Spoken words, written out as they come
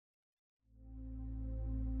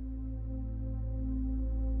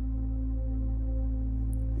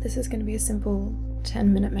This is going to be a simple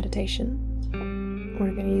 10-minute meditation.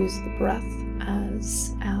 We're going to use the breath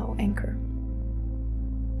as our anchor.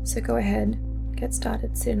 So go ahead, get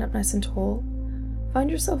started sitting up nice and tall. Find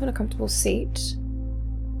yourself in a comfortable seat.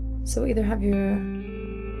 So either have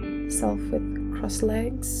yourself with crossed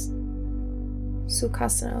legs,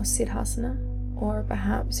 Sukhasana or Siddhasana, or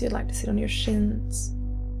perhaps you'd like to sit on your shins,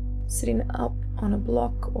 sitting up on a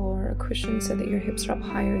block or a cushion so that your hips are up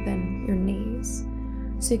higher than your knees.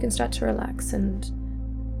 So you can start to relax and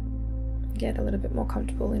get a little bit more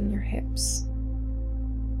comfortable in your hips.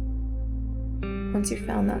 Once you've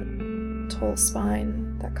found that tall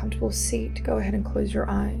spine, that comfortable seat, go ahead and close your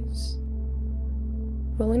eyes.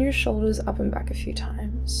 Rolling your shoulders up and back a few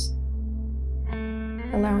times.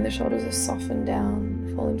 Allowing the shoulders to soften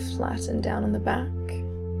down, falling flat and down on the back.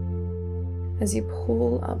 As you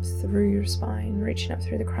pull up through your spine, reaching up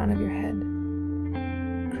through the crown of your head,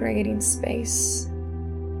 creating space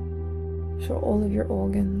for all of your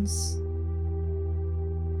organs.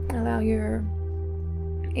 Allow your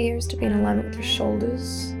ears to be in alignment with your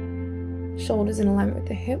shoulders, shoulders in alignment with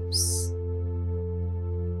the hips,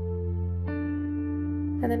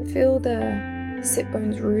 and then feel the sit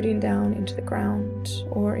bones rooting down into the ground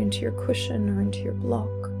or into your cushion or into your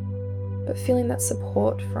block, but feeling that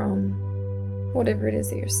support from whatever it is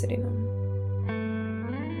that you're sitting on.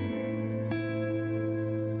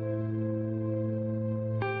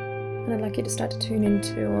 And I'd like you to start to tune in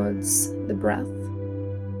towards the breath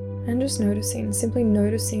and just simply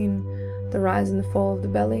noticing the rise and the fall of the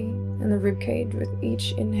belly and the ribcage with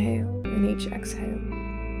each inhale and each exhale.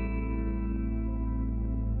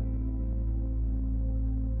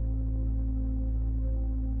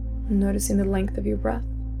 Noticing the length of your breath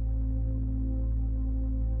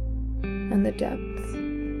and the depth.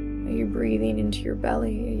 Are you breathing into your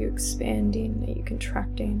belly? Are you expanding? Are you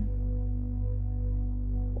contracting?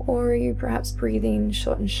 Or are you perhaps breathing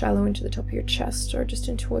short and shallow into the top of your chest or just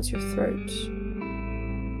in towards your throat?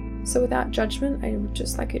 So without judgment, I would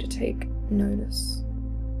just like you to take notice.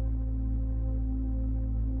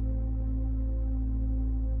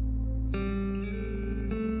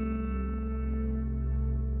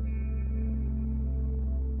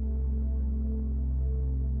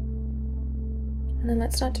 And then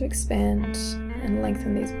let's start to expand and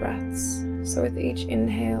lengthen these breaths. So with each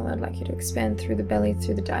inhale, I'd like you to expand through the belly,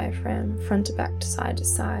 through the diaphragm, front to back to side to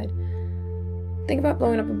side. Think about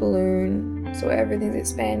blowing up a balloon, so everything's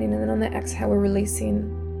expanding, and then on the exhale, we're releasing,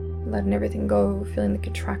 letting everything go, feeling the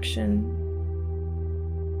contraction.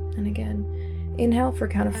 And again, inhale for a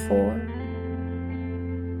count of 4.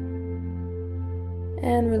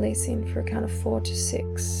 And releasing for a count of 4 to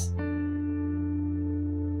 6.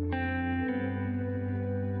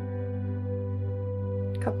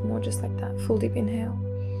 Couple more just like that. Full deep inhale.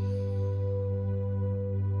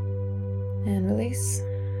 And release.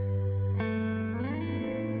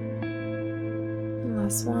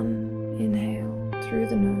 Last one. Inhale through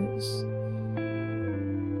the nose.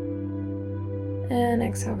 And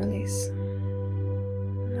exhale, release.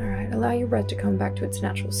 Alright, allow your breath to come back to its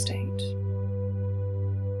natural state.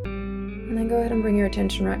 And then go ahead and bring your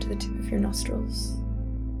attention right to the tip of your nostrils.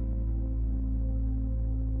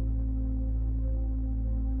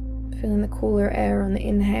 Feeling the cooler air on the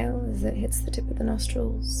inhale as it hits the tip of the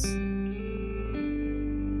nostrils. And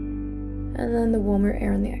then the warmer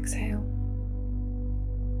air on the exhale.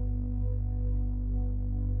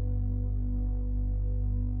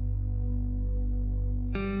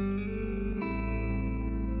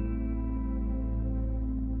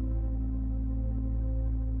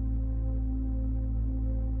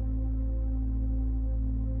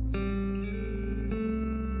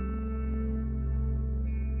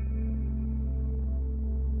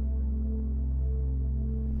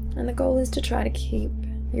 And the goal is to try to keep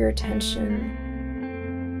your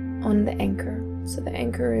attention on the anchor. So the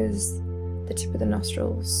anchor is the tip of the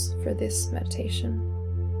nostrils for this meditation.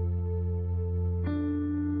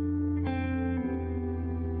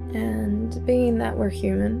 And being that we're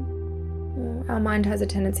human, our mind has a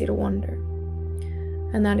tendency to wander.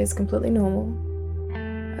 And that is completely normal.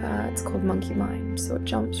 It's called monkey mind. So it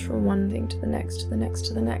jumps from one thing to the next, to the next,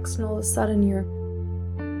 to the next, and all of a sudden you're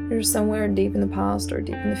somewhere deep in the past or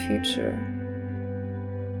deep in the future.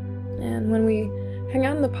 And when we hang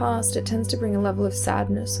out in the past, it tends to bring a level of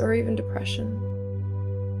sadness or even depression.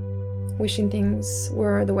 Wishing things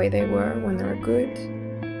were the way they were when they were good,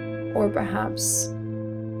 or perhaps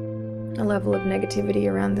a level of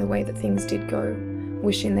negativity around the way that things did go,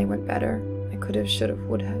 wishing they went better. I could have, should have,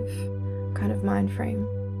 would have kind of mind frame.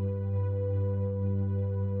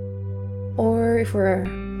 Or if we're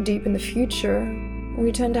deep in the future,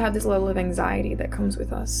 we tend to have this level of anxiety that comes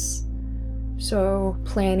with us. So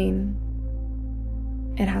planning,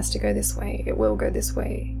 it has to go this way, it will go this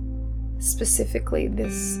way, specifically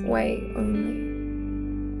this way only.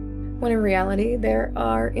 When in reality, there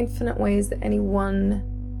are infinite ways that any one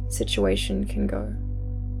situation can go.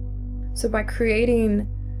 So by creating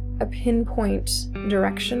a pinpoint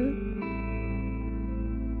direction,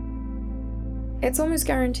 it's almost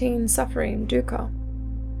guaranteeing suffering, dukkha.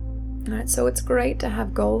 Right, so it's great to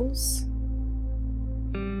have goals.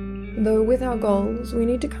 Though with our goals, we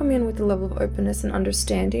need to come in with a level of openness and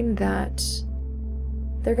understanding that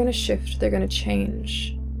they're going to shift, they're going to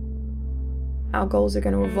change. Our goals are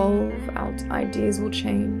going to evolve, our ideas will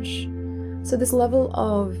change. So this level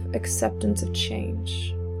of acceptance of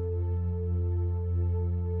change.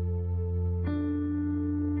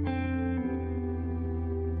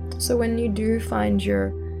 So when you do find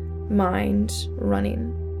your mind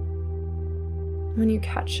running, when you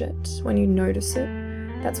catch it, when you notice it,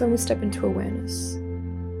 that's when we step into awareness.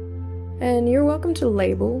 And you're welcome to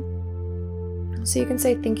label. So you can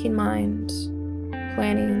say thinking mind,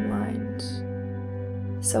 planning mind,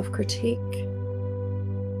 self-critique.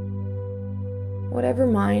 Whatever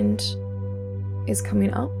mind is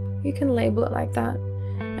coming up, you can label it like that,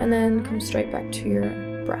 and then come straight back to your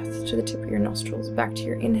breath, to the tip of your nostrils, back to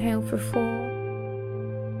your inhale for 4,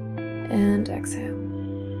 and exhale.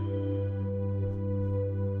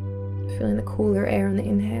 Feeling the cooler air on the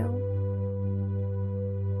inhale,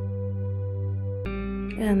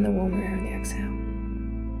 and the warmer air on the exhale.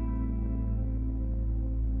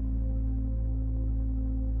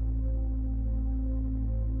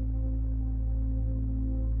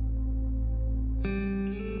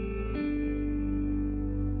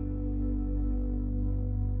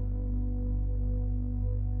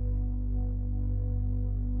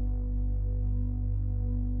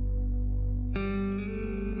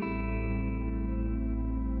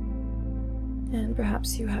 And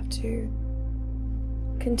perhaps you have to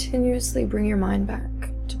continuously bring your mind back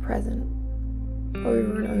to present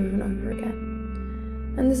over and over and over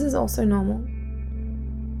again. And this is also normal.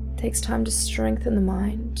 It takes time to strengthen the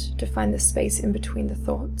mind, to find the space in between the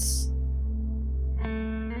thoughts.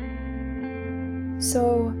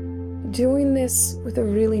 So doing this with a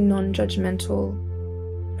really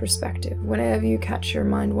non-judgmental perspective. Whenever you catch your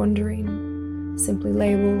mind wandering, simply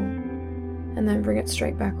label and then bring it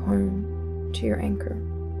straight back home to your anchor.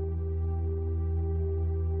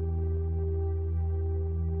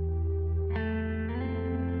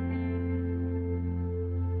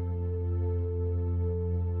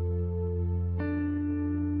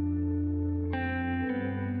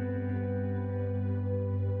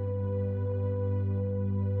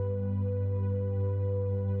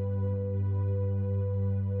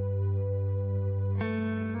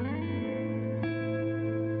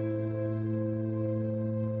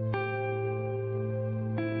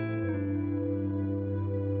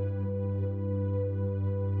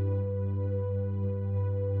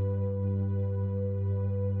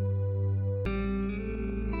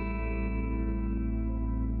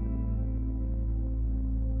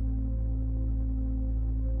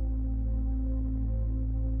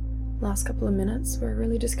 Last couple of minutes, we're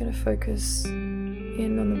really just going to focus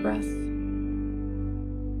in on the breath,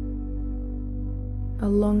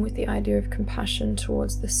 along with the idea of compassion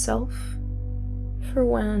towards the self for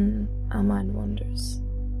when our mind wanders.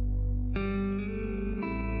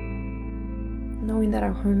 Knowing that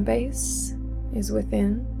our home base is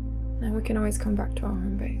within, and we can always come back to our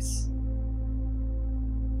home base.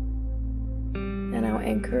 And our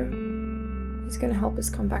anchor is going to help us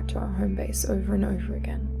come back to our home base over and over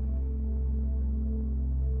again.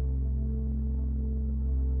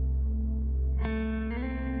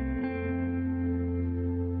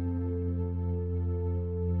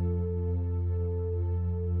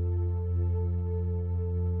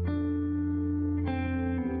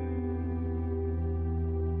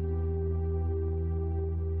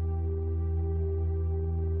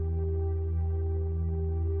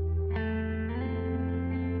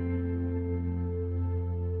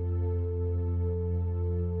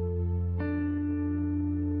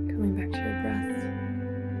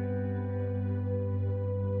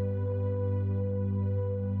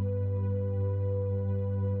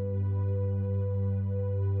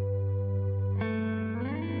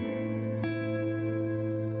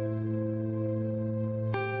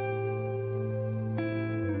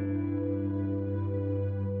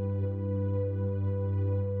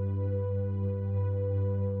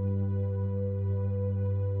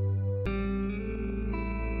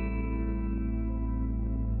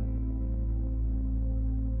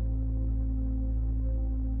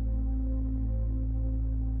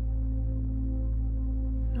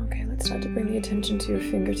 Okay, let's start to bring the attention to your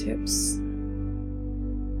fingertips.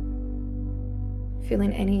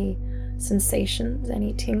 Feeling any sensations,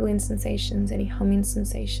 any tingling sensations, any humming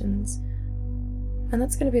sensations. And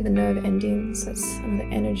that's going to be the nerve endings, that's some of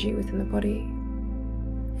the energy within the body.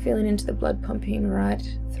 Feeling into the blood pumping right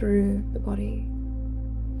through the body,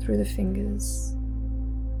 through the fingers.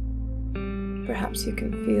 Perhaps you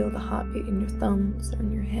can feel the heartbeat in your thumbs or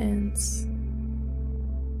in your hands.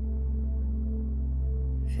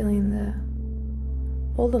 Feeling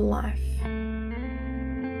all the life.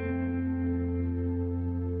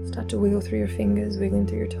 Start to wiggle through your fingers, wiggling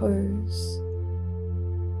through your toes.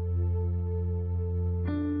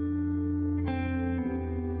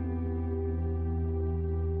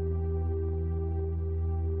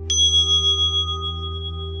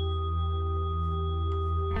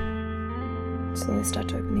 Slowly start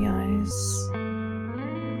to open the eyes.